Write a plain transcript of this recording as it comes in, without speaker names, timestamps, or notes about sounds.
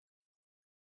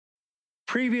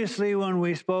Previously, when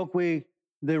we spoke, the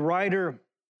writer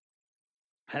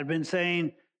had been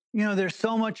saying, there's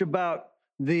so much about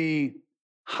the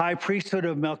high priesthood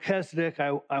of Melchizedek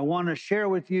I want to share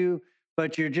with you,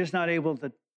 but you're just not able to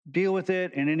deal with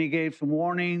it. And then he gave some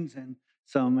warnings and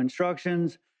some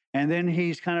instructions, and then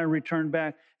he's kind of returned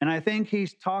back. And I think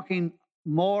he's talking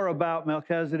more about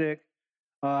Melchizedek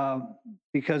uh,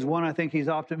 because one, I think he's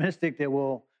optimistic that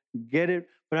we'll get it,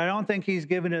 but I don't think he's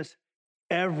given us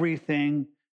everything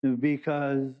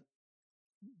because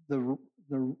the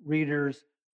the readers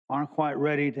aren't quite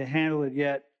ready to handle it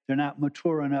yet. They're not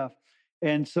mature enough.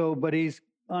 And so, but he's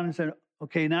on and said,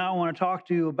 okay, now I want to talk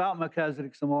to you about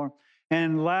Melchizedek some more.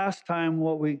 And last time,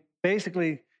 what we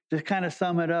basically just kind of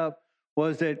sum it up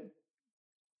was that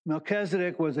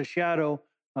Melchizedek was a shadow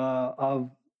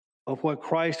of what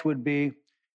Christ would be,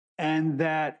 and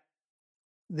that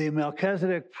the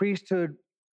Melchizedek priesthood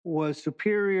was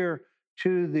superior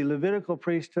to the Levitical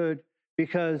priesthood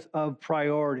because of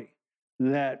priority.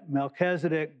 That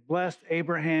Melchizedek blessed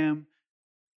Abraham,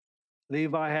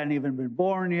 Levi hadn't even been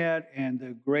born yet, and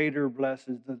the greater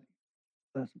blesses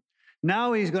the.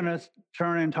 Now he's going to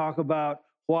turn and talk about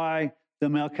why the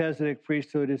Melchizedek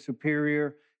priesthood is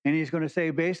superior, and he's going to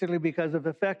say basically because of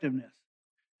effectiveness,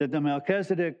 that the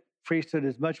Melchizedek priesthood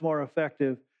is much more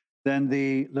effective than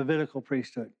the Levitical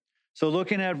priesthood. So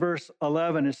looking at verse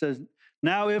 11, it says,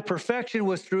 now if perfection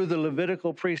was through the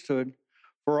Levitical priesthood,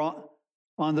 for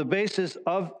on the basis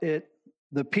of it,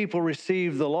 the people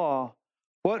received the law,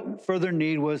 what further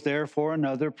need was there for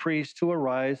another priest to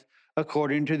arise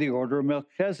according to the order of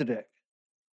Melchizedek?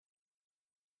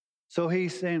 So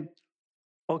he's saying,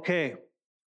 okay,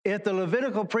 if the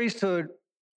Levitical priesthood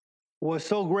was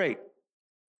so great,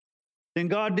 then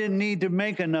God didn't need to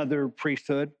make another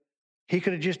priesthood. He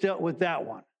could have just dealt with that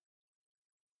one.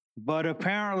 But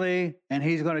apparently, and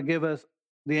he's going to give us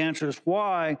the answers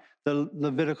why the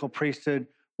Levitical priesthood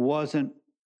wasn't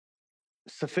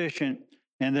sufficient,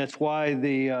 and that's why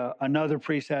the another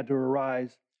priest had to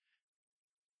arise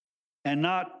and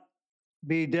not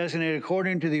be designated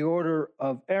according to the order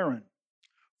of Aaron.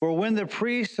 For when the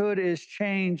priesthood is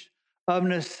changed, of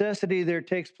necessity there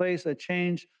takes place a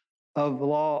change of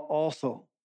law also.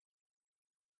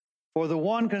 For the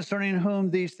one concerning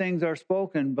whom these things are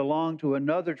spoken belonged to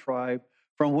another tribe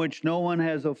from which no one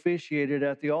has officiated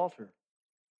at the altar.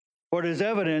 For it is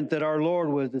evident that our Lord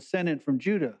was descended from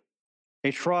Judah,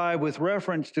 a tribe with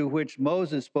reference to which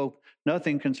Moses spoke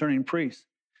nothing concerning priests.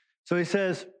 So he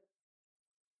says,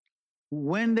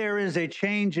 when there is a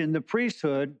change in the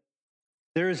priesthood,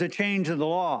 there is a change in the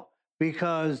law,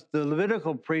 because the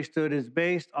Levitical priesthood is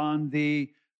based on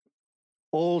the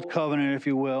old covenant, if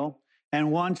you will. And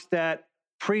once that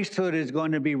priesthood is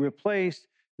going to be replaced,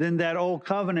 then that old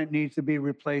covenant needs to be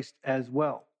replaced as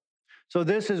well. So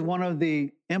this is one of the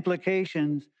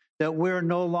implications, that we're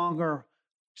no longer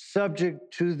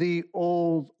subject to the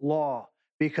old law,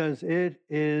 because it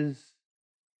is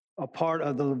a part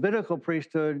of the Levitical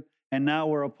priesthood, and now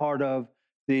we're a part of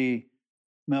the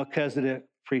Melchizedek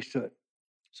priesthood.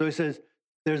 So he says,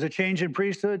 there's a change in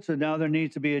priesthood, so now there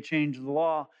needs to be a change of the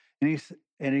law. And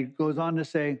he goes on to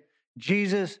say,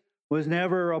 Jesus was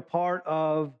never a part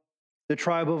of the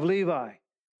tribe of Levi.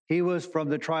 He was from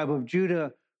the tribe of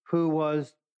Judah, who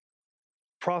was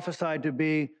prophesied to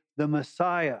be the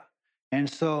Messiah. And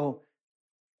so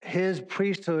his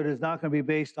priesthood is not going to be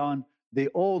based on the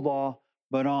old law,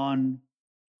 but on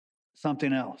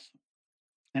something else.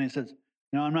 And he says,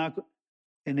 I'm not,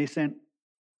 and he said,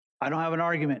 I don't have an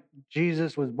argument.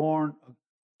 Jesus was born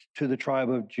to the tribe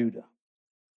of Judah.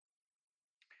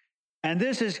 And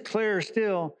this is clearer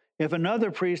still if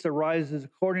another priest arises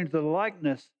according to the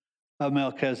likeness of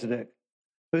Melchizedek,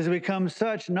 who has become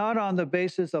such not on the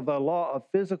basis of a law of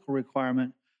physical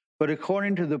requirement, but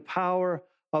according to the power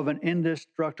of an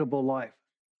indestructible life.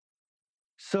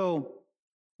 So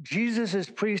Jesus'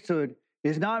 priesthood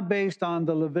is not based on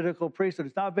the Levitical priesthood.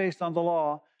 It's not based on the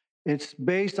law. It's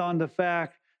based on the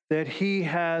fact that he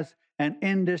has an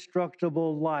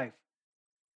indestructible life.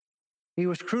 He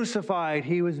was crucified,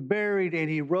 he was buried, and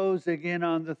he rose again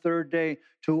on the third day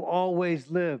to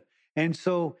always live. And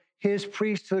so his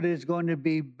priesthood is going to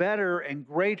be better and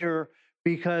greater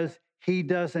because he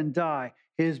doesn't die.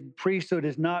 His priesthood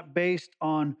is not based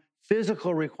on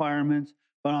physical requirements,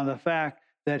 but on the fact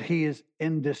that he is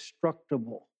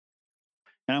indestructible.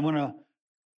 And I'm going to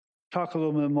talk a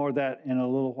little bit more of that in a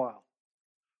little while.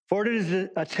 For it is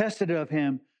attested of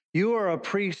him, you are a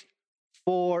priest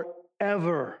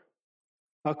forever,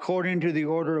 according to the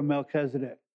order of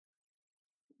Melchizedek.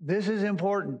 This is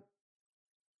important.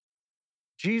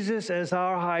 Jesus, as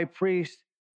our high priest,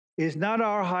 is not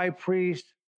our high priest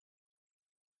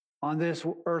on this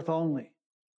earth only.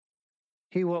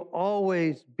 He will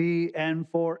always be and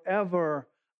forever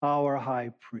our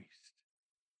high priest.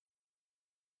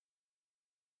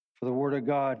 For the word of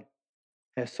God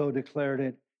has so declared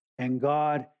it, and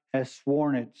God has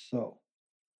sworn it so.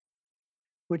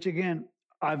 Which again,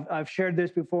 I've shared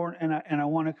this before, and I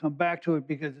want to come back to it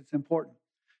because it's important.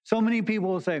 So many people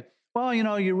will say, well,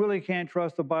 you really can't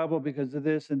trust the Bible because of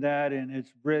this and that, and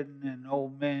it's written in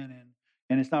old men,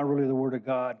 and it's not really the word of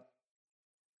God.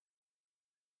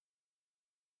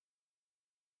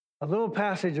 A little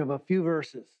passage of a few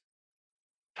verses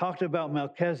talked about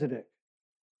Melchizedek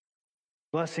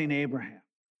blessing Abraham.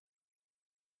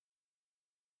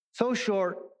 So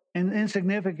short and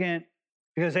insignificant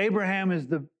because Abraham is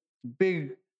the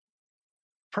big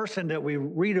person that we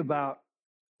read about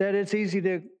that it's easy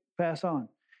to pass on.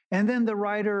 And then the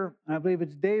writer, I believe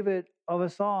it's David of a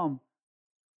psalm,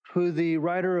 who the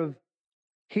writer of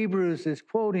Hebrews is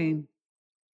quoting,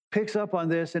 picks up on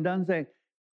this and doesn't say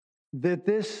that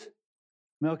this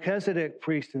Melchizedek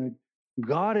priesthood,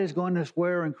 God is going to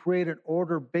swear and create an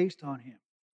order based on him.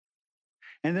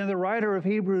 And then the writer of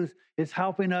Hebrews is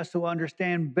helping us to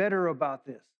understand better about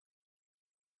this.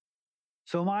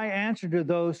 So my answer to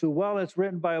those who, well, it's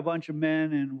written by a bunch of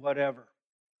men and whatever.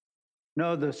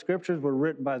 No, the scriptures were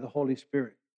written by the Holy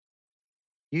Spirit,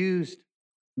 used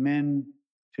men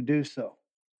to do so.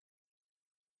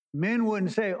 Men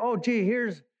wouldn't say, oh, gee,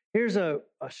 here's a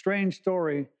strange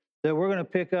story that we're going to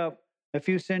pick up a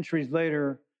few centuries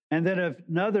later, and then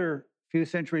another few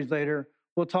centuries later,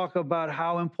 we'll talk about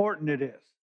how important it is.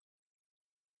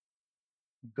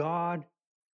 God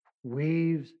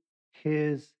weaves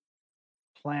his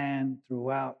plan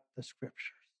throughout the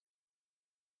scriptures.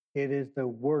 It is the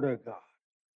word of God.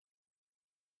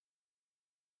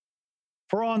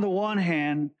 For on the one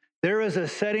hand, there is a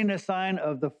setting aside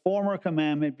of the former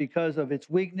commandment because of its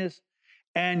weakness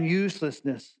and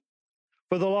uselessness.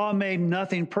 For the law made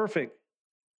nothing perfect.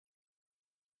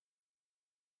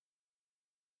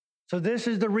 So this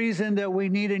is the reason that we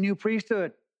need a new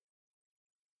priesthood.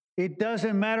 It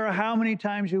doesn't matter how many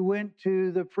times you went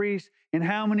to the priest and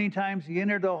how many times you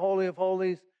entered the Holy of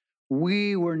Holies,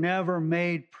 we were never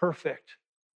made perfect.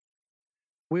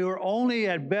 We were only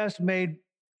at best made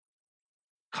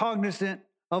cognizant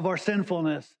of our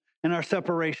sinfulness and our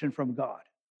separation from God.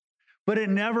 But it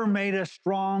never made us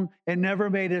strong. It never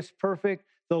made us perfect.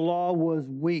 The law was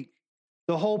weak.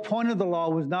 The whole point of the law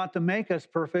was not to make us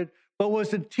perfect, but was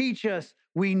to teach us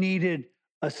we needed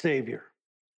a Savior.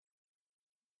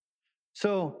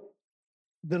 So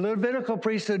the Levitical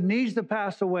priesthood needs to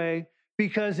pass away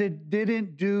because it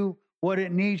didn't do what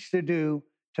it needs to do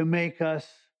to make us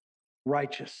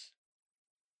righteous.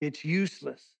 It's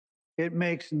useless. It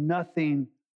makes nothing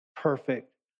perfect.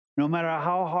 No matter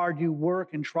how hard you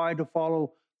work and try to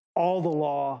follow all the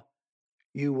law,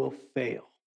 you will fail.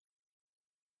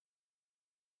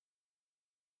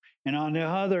 And on the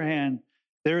other hand,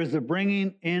 there is the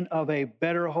bringing in of a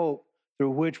better hope through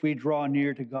which we draw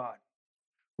near to God.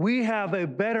 We have a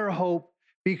better hope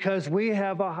because we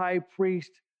have a high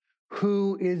priest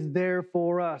who is there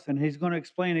for us. And he's going to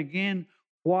explain again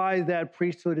why that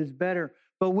priesthood is better.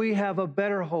 But we have a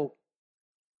better hope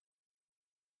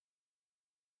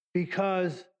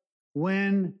because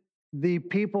when the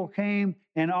people came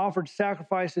and offered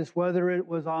sacrifices, whether it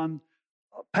was on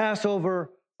Passover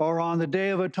or on the Day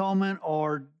of Atonement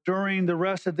or during the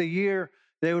rest of the year,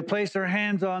 they would place their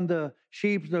hands on the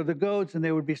sheep or the goats and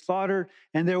they would be slaughtered.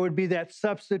 And there would be that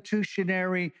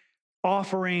substitutionary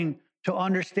offering to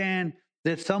understand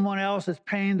that someone else is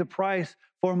paying the price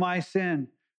for my sin,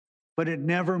 but it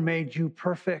never made you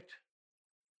perfect.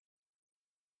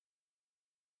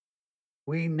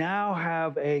 We now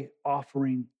have a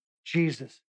offering,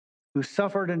 Jesus, who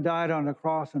suffered and died on the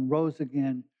cross and rose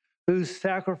again, whose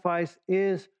sacrifice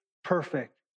is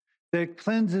perfect, that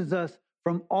cleanses us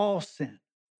from all sin,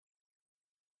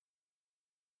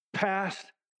 past,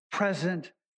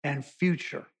 present, and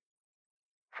future.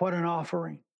 What an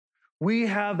offering. We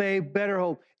have a better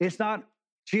hope. It's not,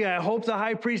 gee, I hope the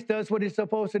high priest does what he's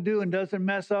supposed to do and doesn't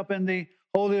mess up in the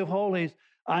Holy of Holies.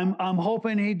 I'm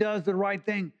hoping he does the right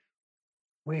thing.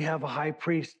 We have a high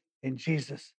priest in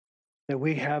Jesus, that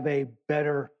we have a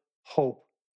better hope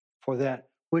for that,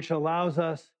 which allows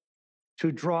us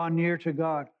to draw near to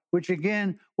God, which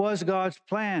again was God's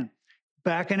plan.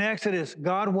 Back in Exodus,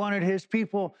 God wanted his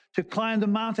people to climb the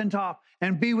mountaintop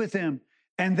and be with him.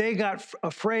 And they got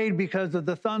afraid because of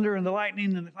the thunder and the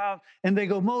lightning and the cloud. And they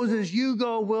go, Moses, you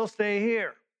go, we'll stay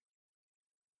here.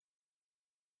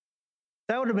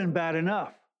 That would have been bad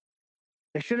enough.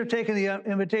 They should have taken the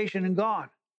invitation and gone,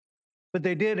 but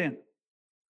they didn't.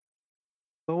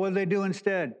 But what did they do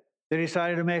instead? They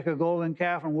decided to make a golden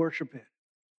calf and worship it.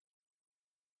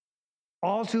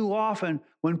 All too often,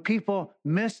 when people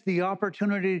miss the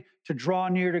opportunity to draw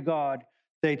near to God,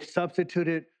 they substitute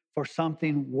it for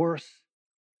something worse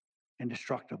and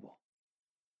destructible.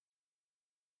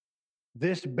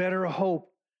 This better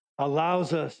hope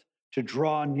allows us to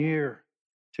draw near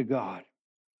to God.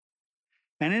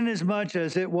 And inasmuch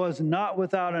as it was not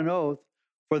without an oath,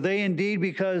 for they indeed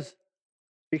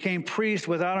became priests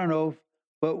without an oath,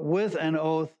 but with an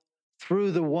oath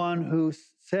through the one who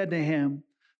said to him,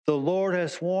 the Lord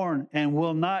has sworn and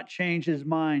will not change his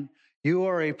mind. You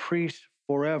are a priest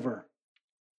forever.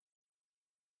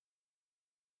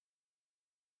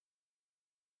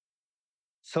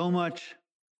 So much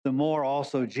the more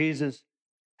also Jesus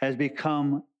has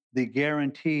become the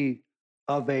guarantee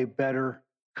of a better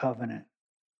covenant.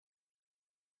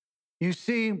 You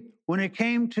see, when it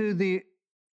came to the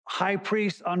high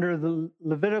priest under the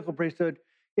Levitical priesthood,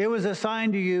 it was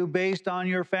assigned to you based on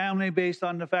your family, based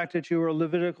on the fact that you were a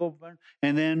Levitical,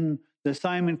 and then the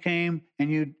assignment came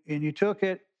and you took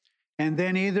it, and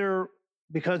then either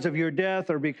because of your death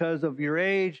or because of your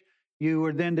age, you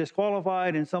were then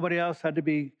disqualified and somebody else had to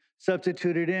be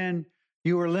substituted in.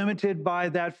 You were limited by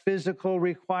that physical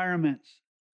requirements.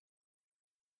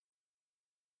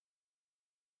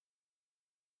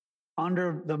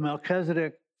 Under the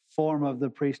Melchizedek form of the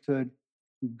priesthood,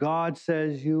 God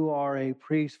says you are a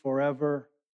priest forever.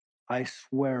 I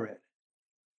swear it.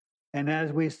 And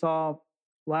as we saw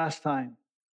last time,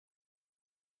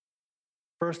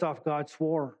 first off, God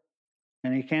swore,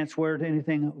 and he can't swear to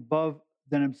anything above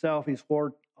than himself. He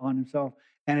swore on himself.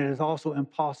 And it is also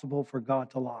impossible for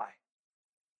God to lie.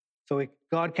 So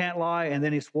God can't lie, and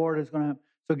then he swore it's going to happen.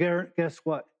 So guess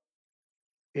what?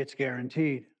 It's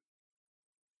guaranteed.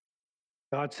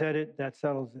 God said it, that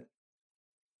settles it.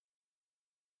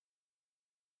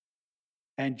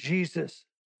 And Jesus,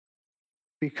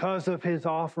 because of his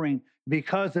offering,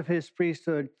 because of his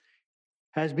priesthood,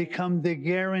 has become the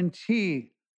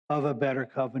guarantee of a better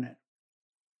covenant.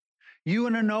 You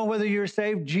want to know whether you're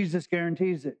saved? Jesus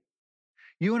guarantees it.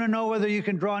 You want to know whether you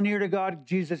can draw near to God?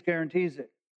 Jesus guarantees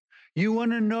it. You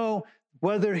want to know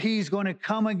whether he's going to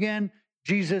come again?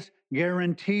 Jesus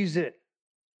guarantees it.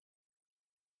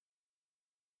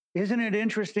 Isn't it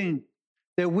interesting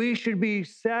that we should be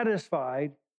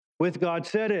satisfied with God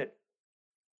said it?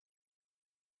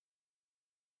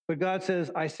 But God says,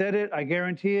 I said it, I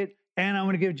guarantee it, and I'm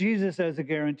going to give Jesus as a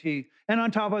guarantee. And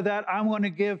on top of that, I'm going to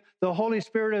give the Holy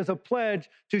Spirit as a pledge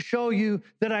to show you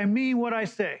that I mean what I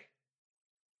say.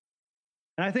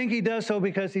 And I think he does so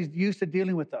because he's used to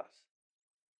dealing with us.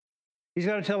 He's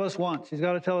got to tell us once. He's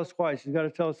got to tell us twice. He's got to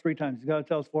tell us 3 times. He's got to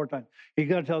tell us 4 times. He's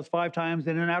got to tell us 5 times.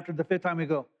 And then after the 5th time, we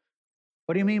go,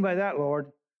 what do you mean by that, Lord?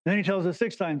 And then he tells us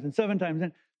 6 times and 7 times.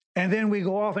 And then we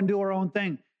go off and do our own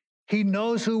thing. He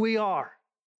knows who we are.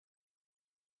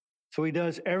 So he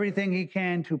does everything he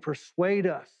can to persuade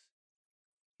us.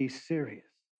 He's serious.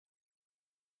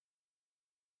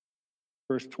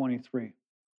 Verse 23.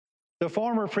 The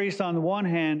former priests, on the one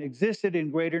hand, existed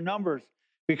in greater numbers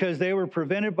because they were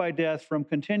prevented by death from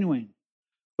continuing.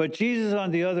 But Jesus,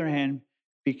 on the other hand,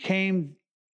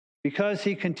 because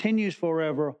he continues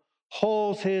forever,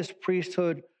 holds his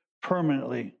priesthood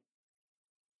permanently.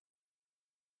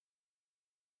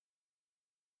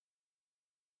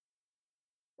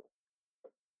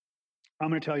 I'm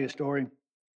going to tell you a story.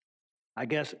 I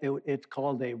guess it's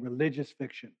called a religious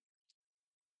fiction.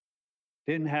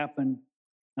 Didn't happen,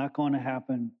 not going to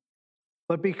happen.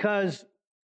 But because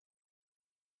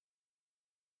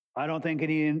I don't think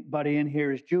anybody in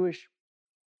here is Jewish,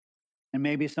 and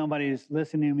maybe somebody is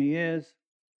listening to me is,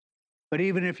 but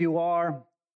even if you are,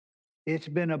 it's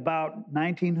been about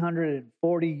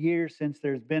 1940 years since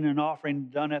there's been an offering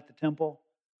done at the temple.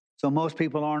 So most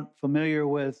people aren't familiar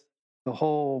with the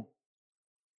whole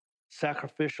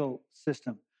sacrificial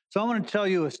system. So I'm going to tell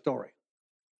you a story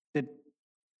that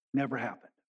never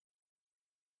happened.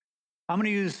 I'm going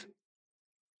to use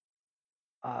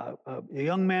a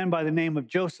young man by the name of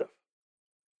Joseph.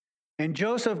 And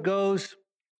Joseph goes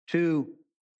to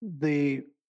the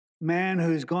man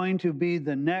who's going to be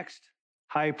the next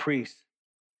high priest.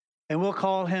 And we'll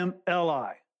call him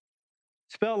Eli.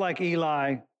 Spelled like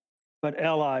Eli, but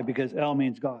Eli because El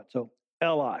means God. So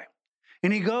Eli.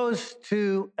 And he goes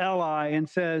to Eli and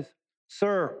says,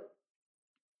 Sir,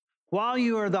 while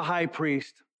you are the high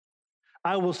priest,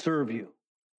 I will serve you.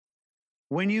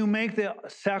 When you make the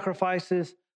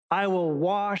sacrifices, I will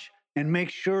wash and make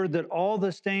sure that all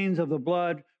the stains of the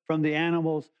blood from the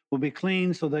animals will be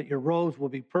clean so that your robes will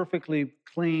be perfectly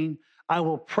clean. I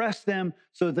will press them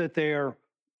so that they are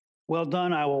well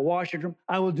done, I will wash your.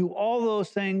 I will do all those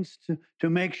things to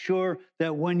make sure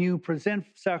that when you present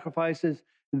sacrifices,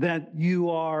 that you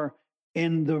are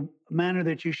in the manner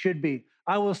that you should be.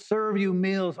 I will serve you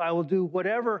meals. I will do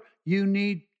whatever you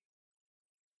need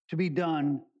to be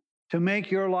done to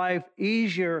make your life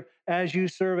easier as you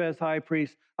serve as high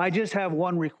priest. I just have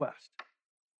one request.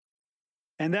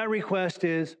 And that request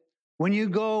is when you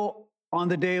go on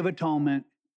the Day of Atonement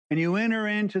and you enter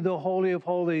into the Holy of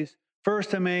Holies,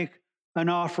 first to make an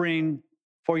offering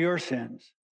for your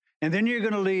sins. And then you're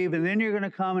going to leave, and then you're going to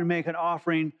come and make an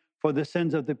offering for the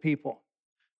sins of the people.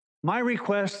 My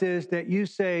request is that you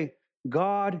say,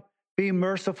 God, be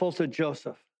merciful to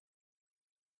Joseph.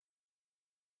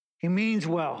 He means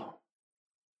well.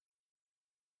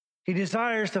 He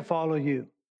desires to follow you,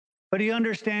 but he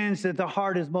understands that the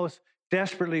heart is most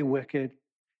desperately wicked,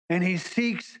 and he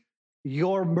seeks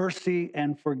your mercy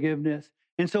and forgiveness.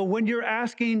 And so when you're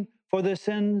asking for the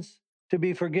sins to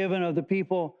be forgiven of the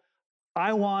people,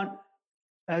 I want,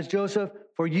 as Joseph,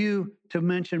 for you to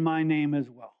mention my name as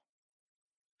well.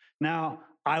 Now,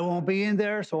 I won't be in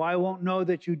there, so I won't know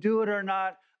that you do it or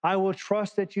not. I will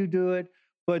trust that you do it,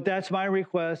 but that's my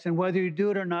request. And whether you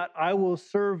do it or not, I will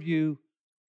serve you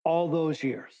all those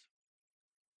years.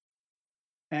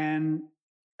 And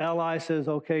Eli says,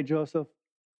 okay, Joseph,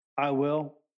 I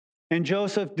will. And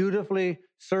Joseph dutifully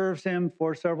serves him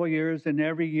for several years. And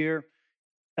every year,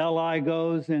 Eli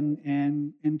goes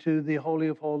and into the Holy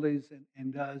of Holies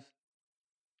and does.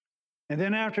 And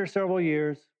then after several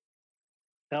years,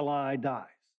 Eli dies.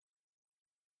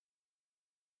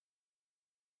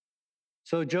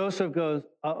 So Joseph goes,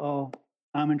 uh-oh,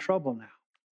 I'm in trouble now.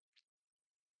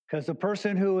 Because the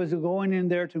person who is going in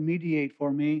there to mediate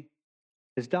for me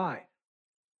has died.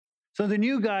 So the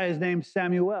new guy is named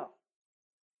Samuel.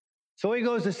 So he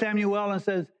goes to Samuel and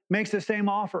says, makes the same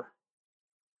offer.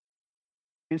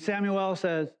 And Samuel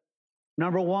says,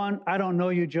 number one, I don't know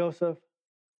you, Joseph,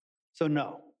 so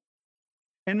no.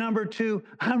 And number two,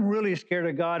 I'm really scared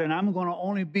of God, and I'm going to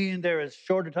only be in there as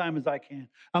short a time as I can.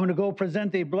 I'm going to go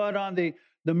present the blood on the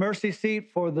mercy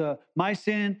seat for my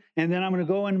sin, and then I'm going to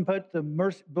go in and put the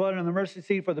blood on the mercy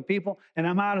seat for the people, and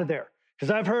I'm out of there.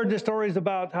 Because I've heard the stories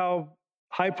about how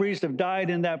high priests have died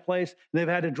in that place. They've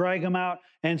had to drag them out.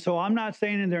 And so I'm not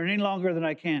staying in there any longer than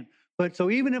I can. But so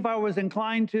even if I was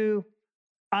inclined to,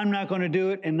 I'm not going to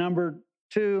do it. And number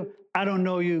two, I don't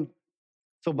know you,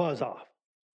 so buzz off.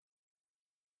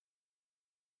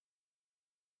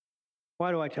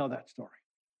 Why do I tell that story?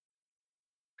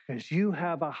 Because you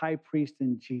have a high priest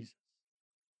in Jesus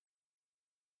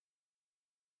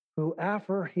who,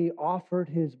 after he offered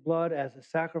his blood as a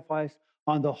sacrifice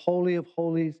on the Holy of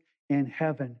Holies in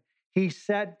heaven, he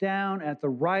sat down at the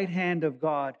right hand of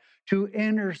God to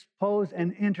interpose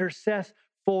and intercess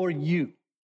for you.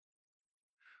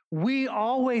 We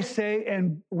always say,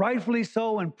 and rightfully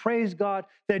so, and praise God,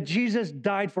 that Jesus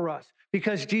died for us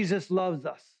because Jesus loves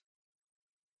us.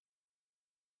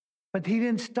 But he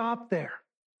didn't stop there.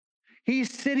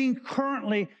 He's sitting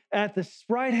currently at the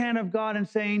right hand of God and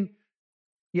saying,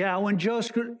 yeah, when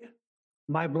Joseph,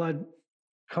 my blood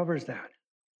covers that.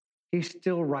 He's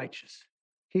still righteous.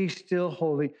 He's still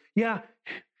holy. Yeah,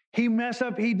 he messed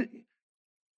up.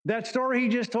 That story he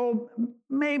just told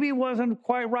maybe wasn't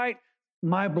quite right.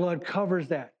 My blood covers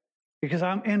that because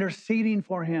I'm interceding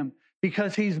for him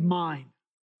because he's mine.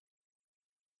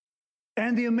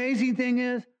 And the amazing thing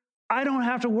is, I don't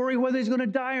have to worry whether he's going to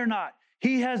die or not.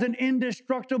 He has an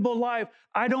indestructible life.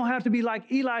 I don't have to be like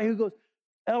Eli who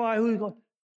goes,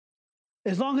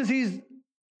 as long as he's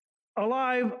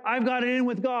alive, I've got it in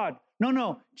with God.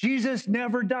 No, Jesus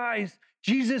never dies.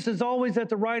 Jesus is always at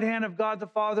the right hand of God the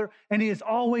Father, and he is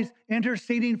always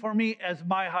interceding for me as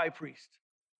my high priest.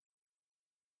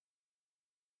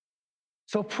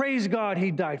 So praise God,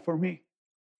 he died for me.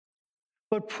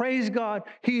 But praise God,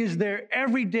 he is there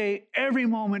every day, every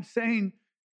moment saying,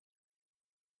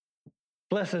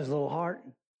 bless his little heart.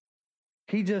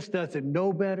 He just doesn't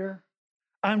know better.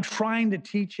 I'm trying to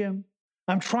teach him.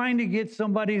 I'm trying to get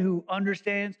somebody who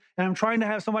understands, and I'm trying to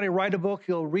have somebody write a book.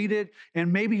 He'll read it,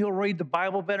 and maybe he'll read the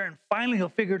Bible better, and finally he'll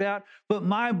figure it out. But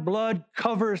my blood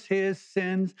covers his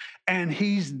sins, and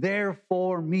he's there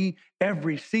for me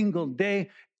every single day,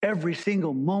 every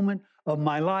single moment of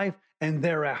my life, and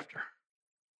thereafter.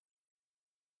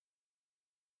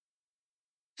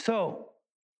 So,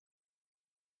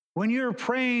 when you're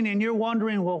praying and you're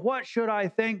wondering, well, what should I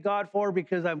thank God for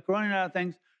because I'm running out of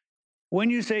things? When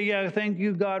you say, yeah, thank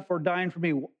you, God, for dying for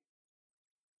me,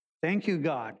 thank you,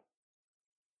 God,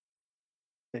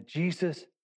 that Jesus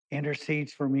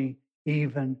intercedes for me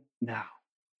even now.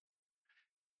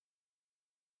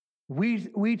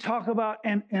 We talk about,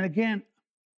 and again,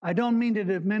 I don't mean to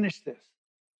diminish this.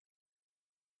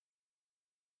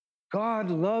 God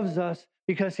loves us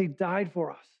because he died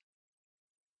for us.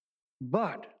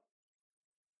 But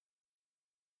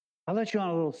I'll let you on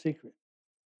a little secret.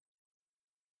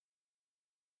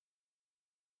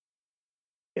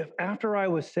 If after I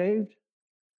was saved,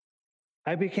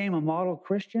 I became a model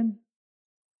Christian,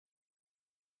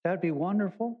 that'd be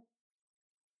wonderful.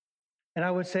 And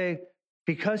I would say,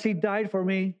 because he died for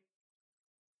me,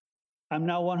 I'm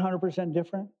now 100%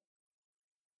 different,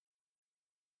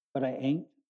 but I ain't.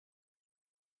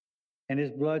 And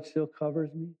his blood still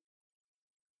covers me.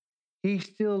 He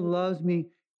still loves me.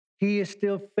 He is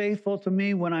still faithful to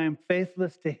me when I am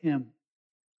faithless to him.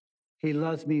 He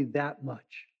loves me that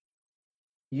much.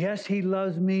 Yes, he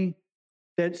loves me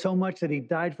that so much that he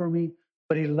died for me,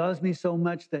 but he loves me so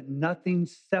much that nothing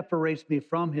separates me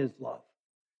from his love,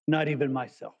 not even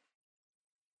myself.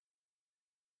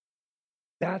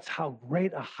 That's how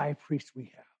great a high priest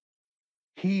we have.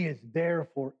 He is there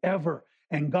forever,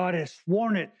 and God has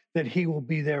sworn it that he will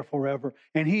be there forever.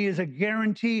 And he is a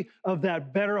guarantee of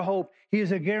that better hope. He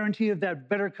is a guarantee of that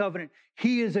better covenant.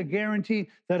 He is a guarantee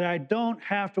that I don't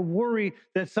have to worry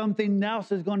that something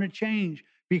else is going to change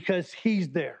because he's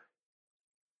there.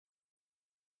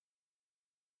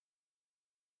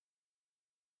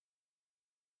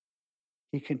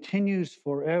 He continues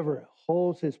forever,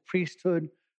 holds his priesthood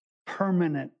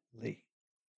permanently.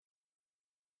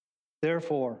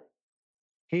 Therefore,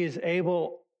 he is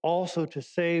able also to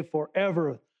save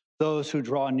forever those who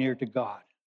draw near to God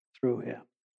through him.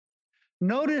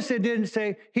 Notice it didn't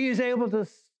say he is able to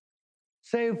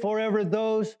save forever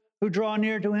those who draw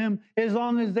near to him as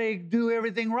long as they do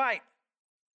everything right.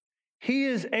 He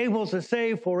is able to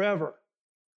save forever.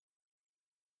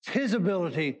 It's his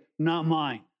ability, not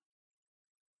mine.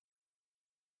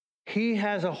 He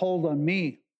has a hold on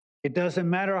me. It doesn't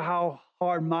matter how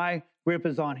hard my grip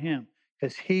is on him,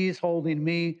 because he's holding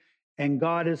me and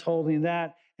God is holding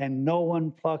that, and no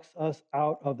one plucks us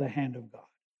out of the hand of God.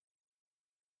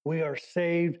 We are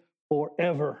saved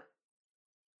forever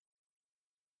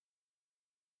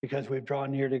because we've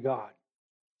drawn near to God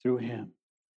through him,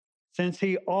 since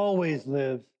he always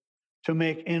lives to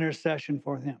make intercession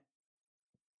for them.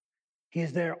 He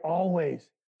is there always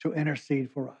to intercede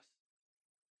for us.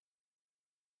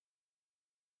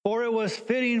 For it was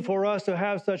fitting for us to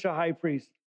have such a high priest.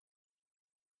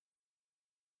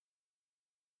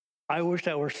 I wish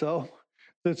that were so.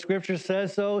 The scripture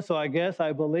says so I guess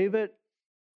I believe it.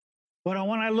 But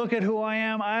when I look at who I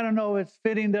am, I don't know if it's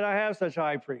fitting that I have such a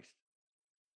high priest.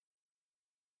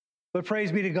 But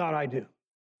praise be to God, I do.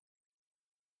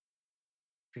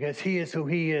 Because he is who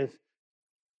he is,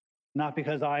 not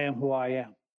because I am who I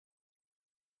am.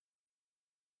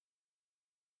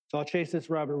 So I'll chase this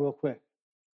rabbit real quick.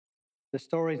 The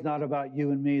story's not about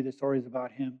you and me. The story's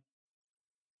about him.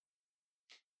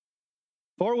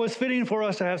 For it was fitting for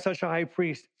us to have such a high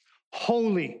priest,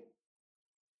 holy.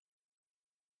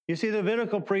 You see, the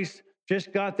Levitical priests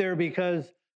just got there because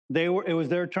it was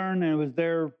their turn and it was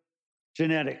their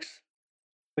genetics.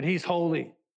 But he's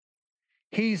holy.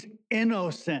 He's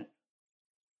innocent.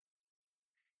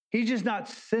 He's just not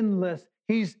sinless.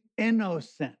 He's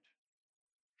innocent.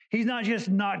 He's not just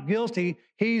not guilty.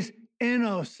 He's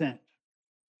innocent.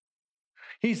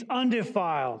 He's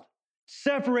undefiled,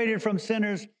 separated from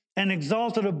sinners, and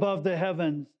exalted above the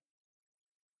heavens,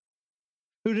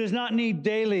 who does not need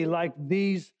daily, like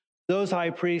those high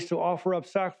priests, to offer up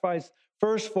sacrifice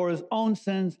first for his own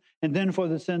sins and then for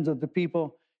the sins of the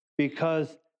people,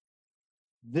 because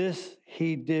this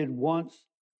he did once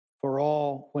for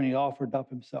all when he offered up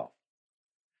himself.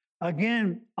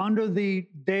 Again, under the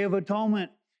Day of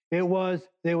Atonement, it was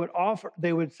they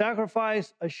would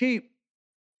sacrifice a sheep,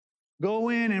 go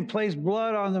in and place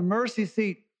blood on the mercy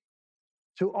seat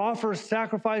to offer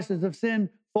sacrifices of sin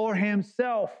for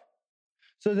himself,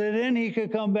 so that then he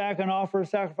could come back and offer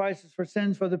sacrifices for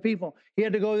sins for the people. He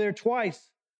had to go there twice,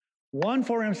 one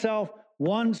for himself,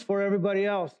 once for everybody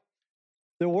else.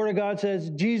 The Word of God says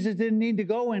Jesus didn't need to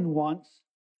go in once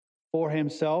for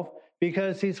himself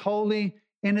because he's holy,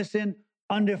 innocent,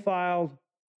 undefiled,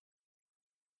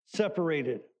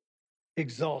 separated,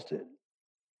 exalted.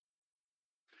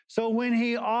 So when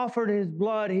he offered his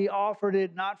blood, he offered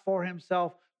it not for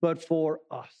himself, but for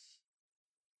us.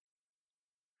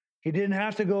 He didn't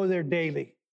have to go there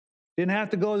daily, didn't have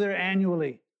to go there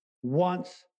annually,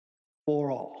 once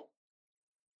for all.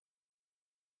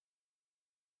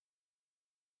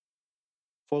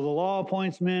 For the law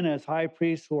appoints men as high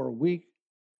priests who are weak,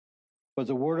 but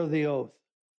the word of the oath,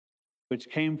 which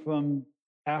came from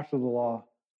after the law,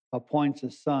 appoints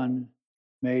a son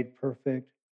made perfect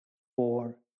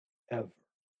forever.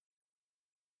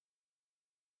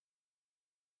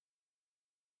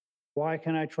 Why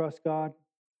can I trust God?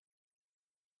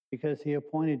 Because he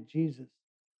appointed Jesus,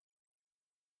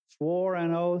 swore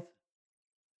an oath,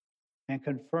 and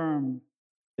confirmed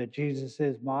that Jesus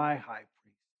is my high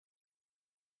priest,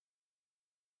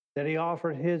 that he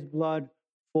offered his blood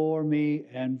for me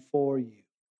and for you.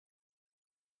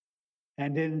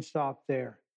 And didn't stop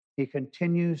there. He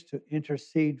continues to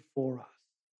intercede for us.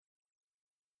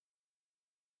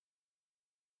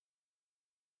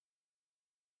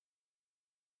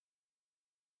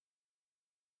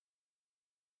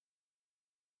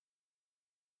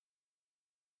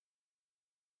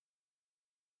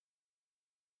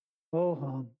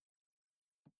 Oh,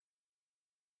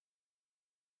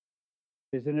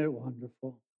 isn't it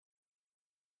wonderful?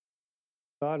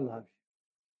 God loves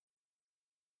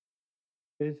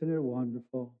you. Isn't it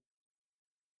wonderful?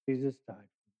 Jesus died.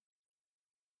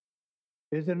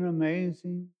 Isn't it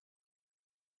amazing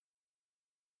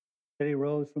that he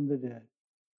rose from the dead?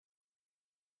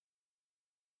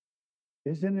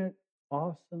 Isn't it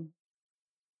awesome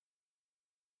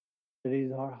that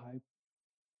he's our high priest?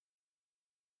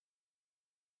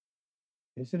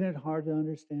 Isn't it hard to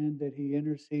understand that he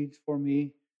intercedes for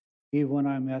me even when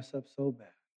I mess up so bad?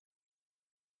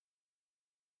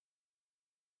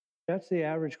 That's the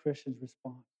average Christian's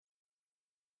response.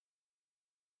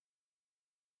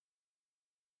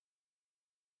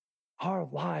 Our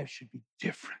lives should be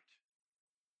different.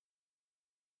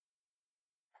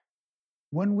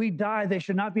 When we die, they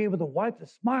should not be able to wipe the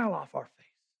smile off our face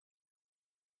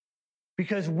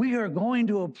because we are going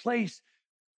to a place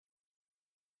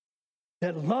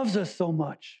that loves us so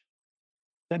much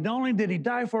that not only did he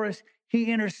die for us, he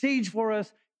intercedes for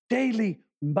us daily,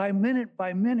 by minute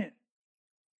by minute.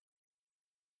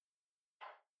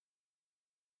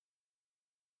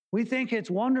 We think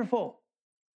it's wonderful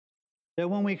that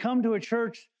when we come to a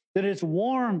church that it's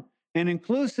warm and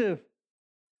inclusive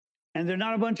and they're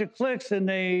not a bunch of cliques and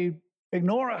they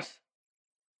ignore us.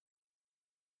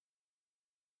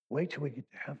 Wait till we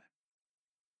get to heaven.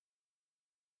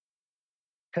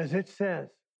 Because it says,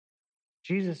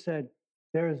 Jesus said,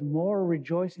 there is more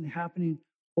rejoicing happening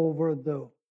over the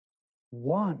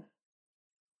one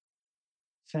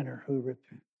sinner who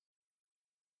repents.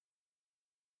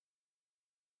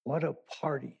 What a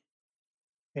party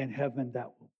in heaven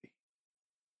that will be.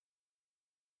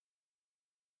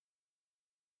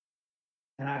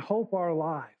 And I hope our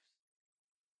lives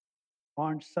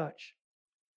aren't such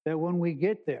that when we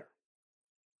get there,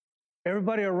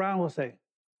 everybody around will say,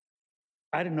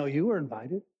 I didn't know you were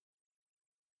invited.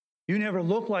 You never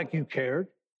looked like you cared.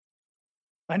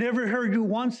 I never heard you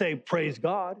once say, praise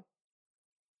God.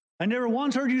 I never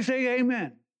once heard you say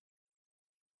amen.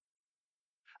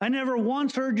 I never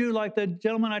once heard you, like the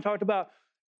gentleman I talked about,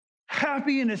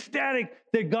 happy and ecstatic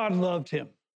that God loved him.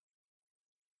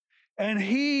 And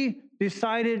he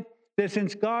decided that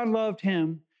since God loved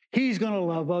him, he's going to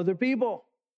love other people.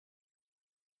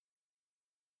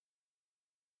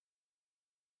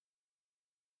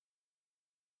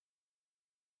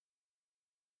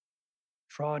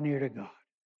 Draw near to God,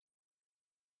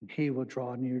 and he will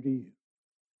draw near to you.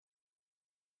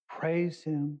 Praise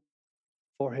him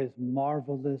for his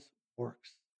marvelous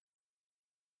works.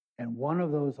 And one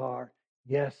of those are,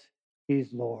 yes,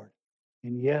 he's Lord.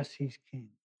 And yes, he's King.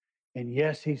 And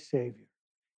yes, he's Savior.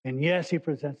 And yes, he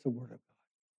presents the Word of God.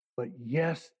 But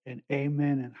yes and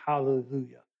amen and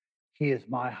hallelujah, he is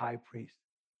my high priest.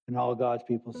 And all God's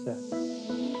people said.